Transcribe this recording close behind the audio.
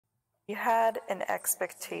He had an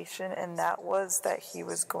expectation, and that was that he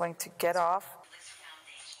was going to get off.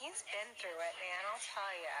 He's been through it, man, I'll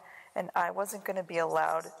tell you. And I wasn't going to be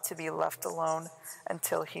allowed to be left alone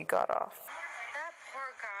until he got off. That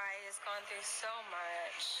poor guy has gone through so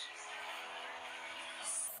much.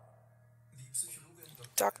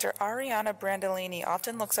 Dr. Ariana Brandolini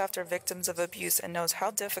often looks after victims of abuse and knows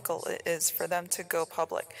how difficult it is for them to go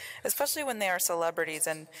public, especially when they are celebrities,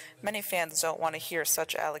 and many fans don't want to hear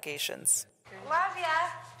such allegations. Love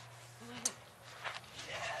ya.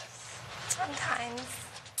 Yes. Sometimes.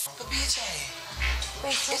 But BJ,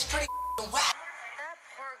 it's pretty whack. That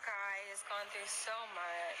poor guy has gone through so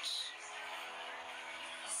much.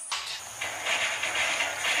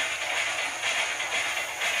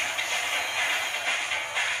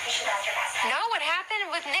 No, what happened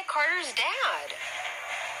with Nick Carter's dad?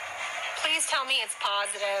 Please tell me it's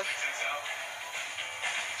positive.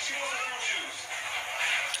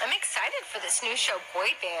 I'm excited for this new show, Boy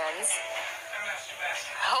Bands.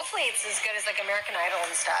 Hopefully it's as good as like American Idol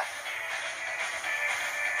and stuff.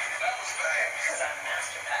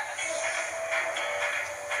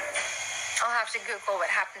 I'll have to Google what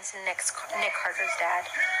happened to Nick Carter's dad.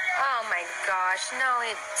 Oh my gosh, no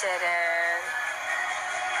it didn't.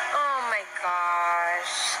 Oh my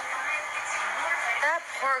gosh. That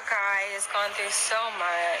poor guy has gone through so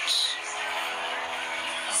much.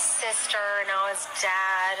 His sister, now his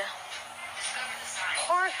dad.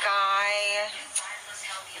 Poor guy.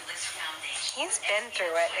 He's been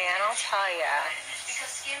through it, man, I'll tell you.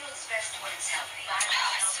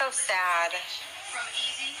 It's so sad.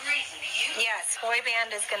 Yes, Boy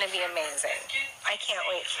Band is going to be amazing. I can't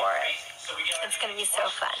wait for it. It's going to be so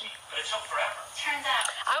fun.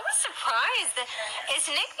 I was surprised. Is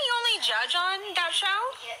Nick the only judge on that show?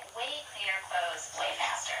 Way cleaner clothes, way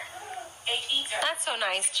faster. That's so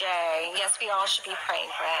nice, Jay. Yes, we all should be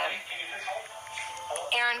praying for him.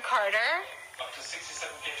 Aaron Carter.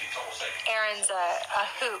 Aaron's a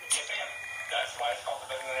hoot.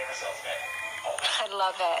 I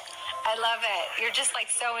love it. I love it. You're just like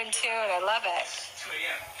so in tune. I love it.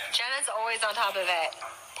 Jenna's always on top of it.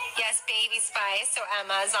 Yes, Baby Spice, so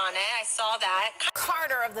Emma's on it. I saw that.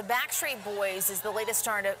 Carter of the Backstreet Boys is the latest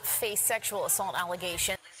star to face sexual assault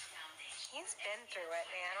allegations. He's been through it,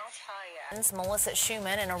 man, I'll tell you. Melissa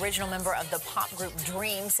Schuman, an original member of the pop group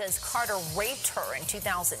Dream, says Carter raped her in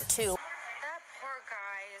 2002. That poor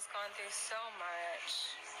guy has gone through so much.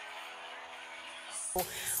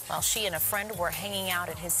 While she and a friend were hanging out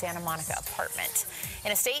at his Santa Monica apartment.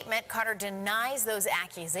 In a statement, Carter denies those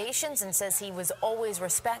accusations and says he was always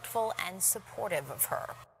respectful and supportive of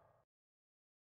her.